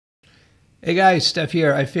Hey guys, Steph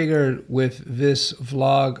here. I figured with this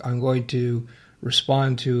vlog, I'm going to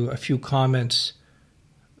respond to a few comments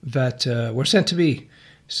that were sent to me.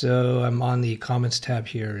 So I'm on the comments tab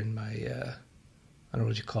here in my, I don't know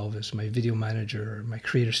what you call this, my video manager, or my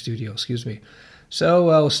creator studio, excuse me. So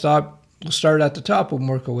we'll start at the top, we'll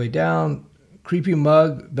work our way down. Creepy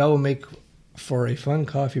mug, that will make for a fun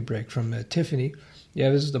coffee break from Tiffany. Yeah,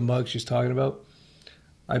 this is the mug she's talking about.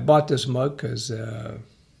 I bought this mug because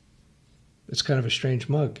it's kind of a strange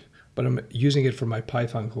mug, but I'm using it for my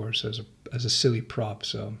Python course as a silly prop.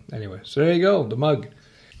 So anyway, so there you go, the mug.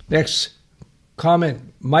 Next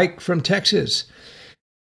comment, Mike from Texas.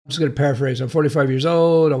 I'm just going to paraphrase. I'm 45 years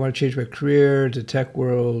old. I want to change my career to tech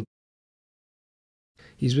world.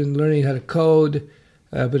 He's been learning how to code,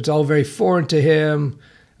 but it's all very foreign to him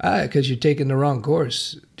because you're taking the wrong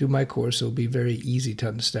course. Do my course. It'll be very easy to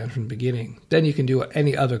understand from the beginning. Then you can do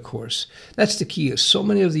any other course. That's the key. So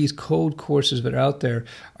many of these code courses that are out there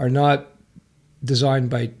are not designed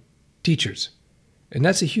by teachers. And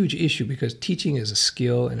that's a huge issue because teaching is a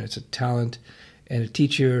skill and it's a talent. And a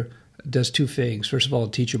teacher does two things. First of all, a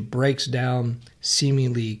teacher breaks down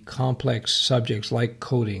seemingly complex subjects like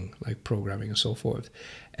coding, like programming and so forth.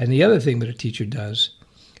 And the other thing that a teacher does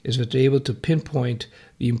is that they're able to pinpoint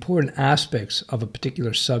the important aspects of a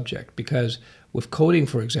particular subject. Because with coding,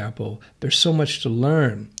 for example, there's so much to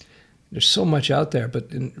learn. There's so much out there,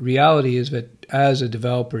 but in reality is that as a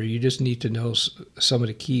developer, you just need to know some of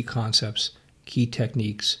the key concepts, key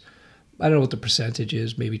techniques. I don't know what the percentage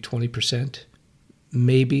is, maybe 20%,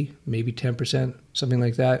 maybe 10%, something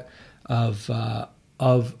like that, of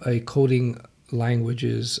a coding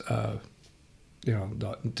language's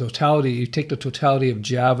the totality. You take the totality of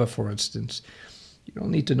Java, for instance. You don't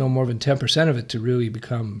need to know more than 10% of it to really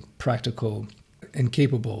become practical and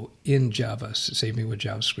capable in Java. Same thing with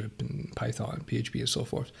JavaScript and Python, PHP, and so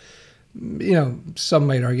forth. You know, some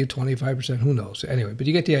might argue 25%. Who knows? Anyway, but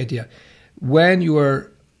you get the idea. When you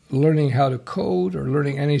are learning how to code or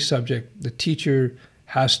learning any subject, the teacher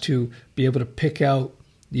has to be able to pick out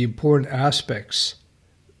the important aspects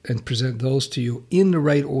and present those to you in the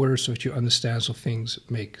right order so that you understand, so things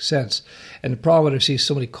make sense. And the problem that I see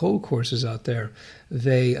so many code courses out there,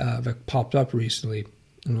 that popped up recently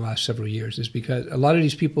in the last several years, is because a lot of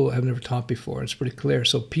these people have never taught before. It's pretty clear.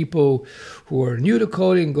 So people who are new to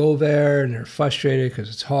coding go there and they're frustrated because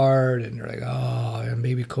it's hard and they're like, oh,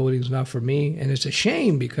 maybe coding's not for me. And it's a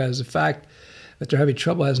shame because the fact that they're having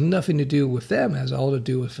trouble has nothing to do with them. It has all to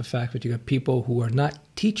do with the fact that you got people who are not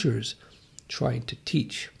teachers trying to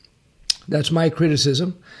teach. That's my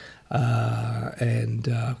criticism.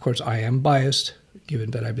 Of course, I am biased,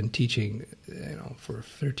 given that I've been teaching for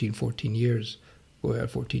 13, 14 years. Well,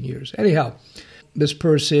 14 years. Anyhow, this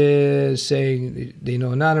person is saying they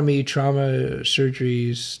know anatomy, trauma,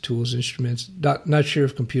 surgeries, tools, instruments. Not sure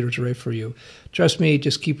if computers are right for you. Trust me,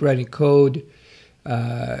 just keep writing code.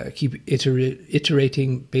 Keep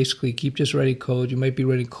iterating, basically keep just writing code. You might be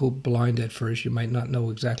writing code blind at first. You might not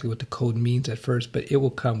know exactly what the code means at first, but it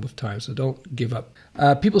will come with time, so don't give up.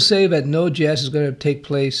 People say that Node.js is going to takes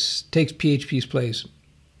PHP's place.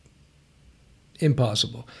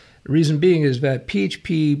 Impossible. The reason being is that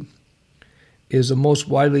PHP is the most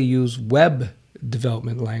widely used web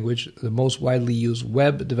development language,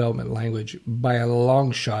 by a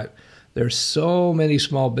long shot. There's so many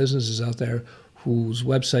small businesses out there whose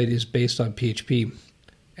website is based on PHP,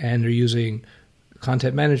 and they're using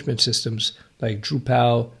content management systems like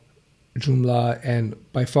Drupal, Joomla, and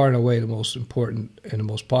by far and away the most important and the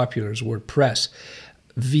most popular is WordPress.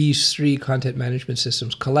 These three content management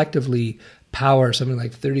systems collectively power something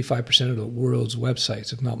like 35% of the world's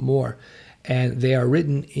websites, if not more, and they are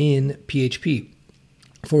written in PHP.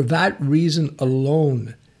 For that reason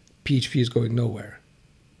alone, PHP is going nowhere.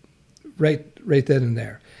 Right then and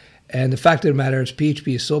there. And the fact of the matter is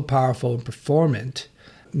PHP is so powerful and performant,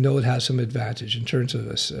 Node has some advantage in terms of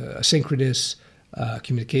asynchronous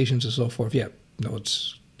communications and so forth. Yeah,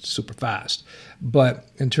 Node's super fast. But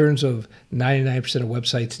in terms of 99% of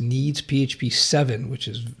websites needs PHP 7, which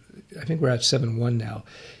is, I think we're at 7.1 now.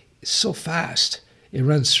 It's so fast. It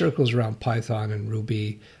runs circles around Python and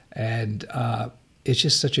Ruby. And it's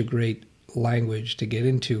just such a great language to get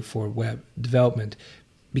into for web development.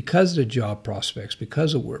 Because of the job prospects,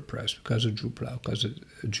 because of WordPress, because of Drupal, because of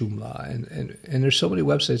Joomla, and there's so many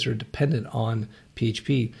websites that are dependent on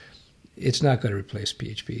PHP, it's not going to replace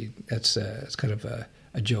PHP. It's kind of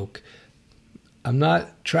a joke. I'm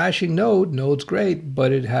not trashing Node. Node's great,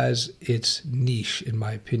 but it has its niche, in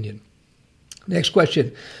my opinion. Next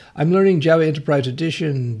question. I'm learning Java Enterprise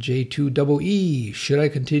Edition, J2EE. Should I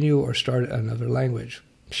continue or start another language?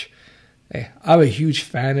 Hey, I'm a huge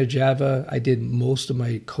fan of Java. I did most of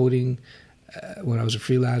my coding when I was a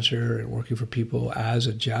freelancer and working for people as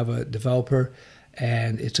a Java developer,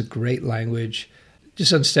 and it's a great language.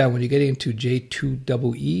 Just understand, when you're getting into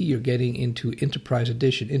J2EE, you're getting into Enterprise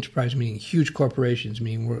Edition. Enterprise meaning huge corporations,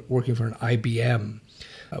 meaning working for an IBM,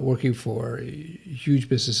 working for huge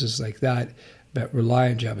businesses like that rely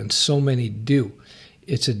on Java, and so many do.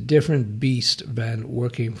 It's a different beast than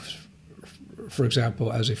working, for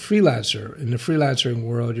example, as a freelancer. In the freelancing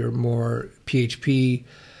world, you're more PHP,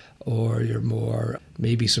 or you're more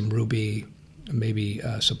maybe some Ruby, maybe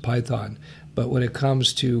some Python. But when it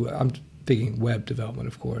comes to, I'm thinking web development,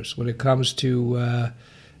 of course. When it comes to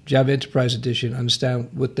Java Enterprise Edition, understand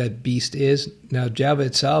what that beast is. Now, Java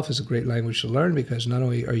itself is a great language to learn, because not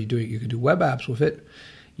only are you can do web apps with it,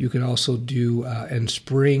 you can also do, and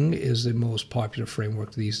Spring is the most popular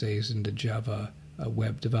framework these days in the Java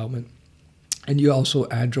web development. And you also,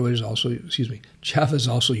 Java is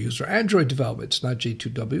also used for Android development. It's not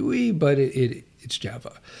J2EE, but it's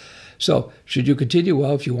Java. So should you continue?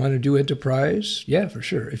 Well, if you want to do enterprise, yeah, for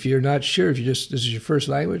sure. If you're not sure, if this is your first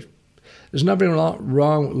language, there's nothing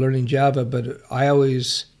wrong with learning Java, but I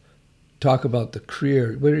always talk about the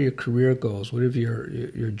career. What are your career goals? What are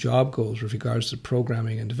your job goals with regards to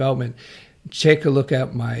programming and development? Take a look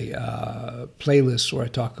at my playlist where I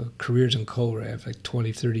talk careers in code. I have like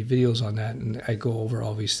 20, 30 videos on that, and I go over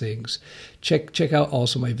all these things. Check out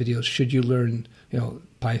also my videos. Should you learn,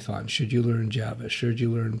 Python? Should you learn Java? Should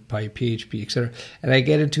you learn PHP, etc.? And I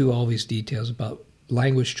get into all these details about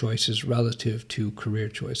language choices relative to career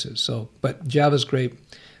choices. So, but Java's great.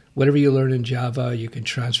 Whatever you learn in Java, you can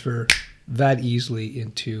transfer that easily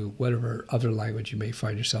into whatever other language you may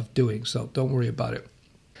find yourself doing. So don't worry about it.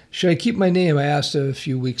 Should I keep my name? I asked a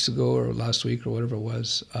few weeks ago or last week or whatever it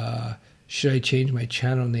was. Should I change my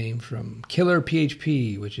channel name from Killer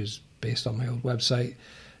PHP, which is based on my old website,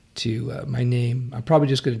 to my name? I'm probably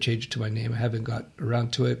just going to change it to my name. I haven't got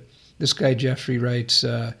around to it. This guy, Jeffrey, writes,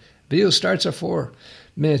 video starts at 4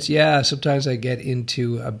 minutes. Yeah, sometimes I get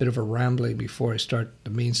into a bit of a rambling before I start the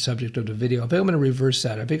main subject of the video. I think I'm going to reverse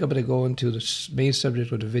that. I think I'm going to go into the main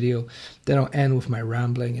subject of the video, then I'll end with my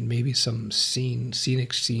rambling and maybe some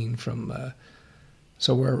scenic scene from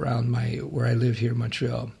somewhere around where I live here in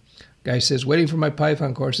Montreal. Guy says, waiting for my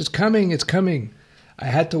Python course. It's coming. I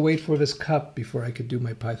had to wait for this cup before I could do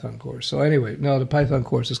my Python course. So anyway, no, the Python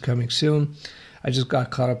course is coming soon. I just got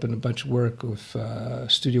caught up in a bunch of work with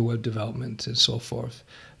studio web development and so forth.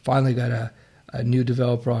 Finally got a new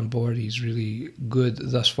developer on board. He's really good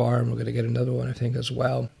thus far, and we're going to get another one, I think, as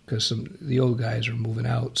well, because the old guys are moving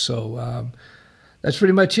out. So that's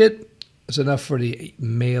pretty much it. That's enough for the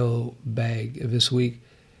mail bag this week.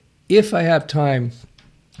 If I have time,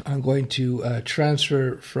 I'm going to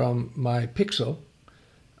transfer from my Pixel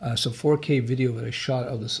some 4K video that I shot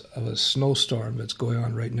of a snowstorm that's going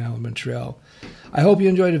on right now in Montreal. I hope you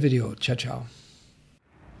enjoyed the video. Ciao, ciao.